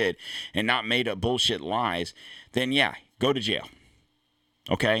he did and not made up bullshit lies, then yeah, go to jail.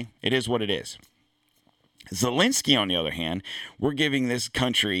 Okay? It is what it is. Zelensky, on the other hand, we're giving this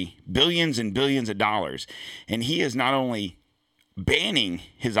country billions and billions of dollars, and he is not only banning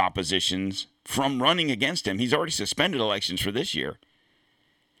his oppositions from running against him, he's already suspended elections for this year.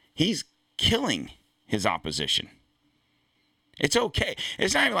 He's killing his opposition. It's okay.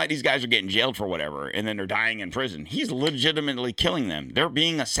 It's not even like these guys are getting jailed for whatever, and then they're dying in prison. He's legitimately killing them. They're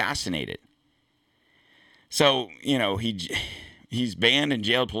being assassinated. So, he's banned and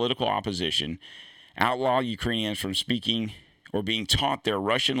jailed political opposition, outlaw Ukrainians from speaking or being taught their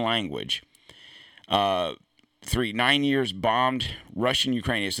Russian language. 9 years bombed Russian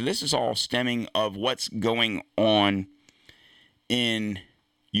Ukrainians. So this is all stemming of what's going on in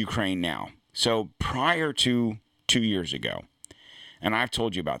Ukraine now. So prior to 2 years ago, and I've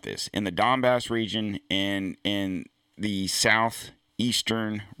told you about this, in the Donbass region and in the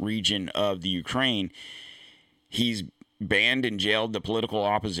southeastern region of the Ukraine, he's banned and jailed the political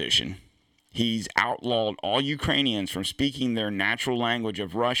opposition. He's outlawed all Ukrainians from speaking their natural language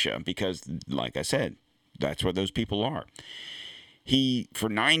of Russia because, like I said, that's what those people are. For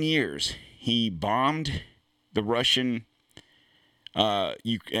 9 years, he bombed the Russian and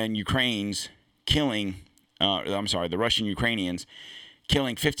Ukraine's the Russian Ukrainians,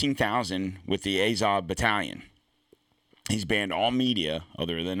 killing 15,000 with the Azov battalion. He's banned all media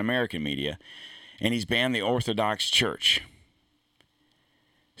other than American media, and he's banned the Orthodox Church.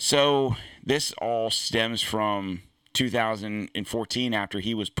 So this all stems from 2014 after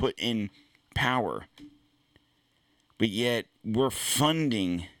he was put in power. But yet we're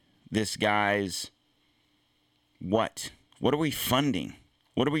funding this guy's what? What are we funding?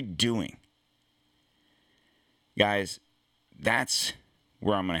 What are we doing? guys, that's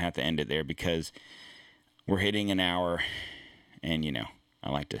where I'm going to have to end it there because we're hitting an hour, and I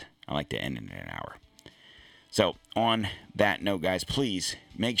like to end in an hour. So on that note, guys, please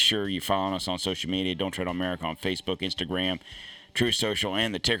make sure you're following us on social media. Don't Tread on America on Facebook, Instagram, True Social,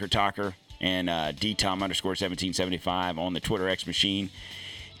 and the Ticker Talker, and DTOM_1775 on the Twitter X machine.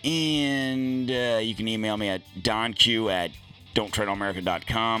 And you can email me at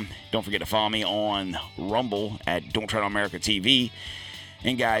donq@don'ttreadonamerica.com. Don't forget to follow me on Rumble at Don't Tread on America TV.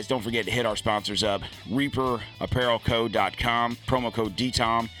 And guys, don't forget to hit our sponsors up, ReaperApparelCo.com, promo code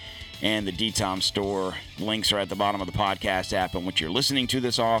DTOM, and the DTOM store. Links are at the bottom of the podcast app on which you're listening to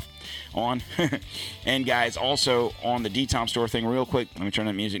this on. And guys, also on the DTOM store thing, real quick, let me turn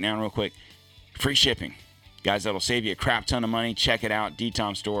that music down real quick. Free shipping. Guys, that'll save you a crap ton of money. Check it out,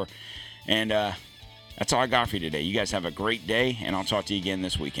 DTOM store. And that's all I got for you today. You guys have a great day, and I'll talk to you again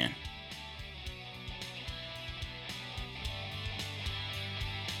this weekend.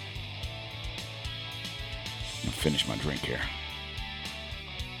 I'll finish my drink here.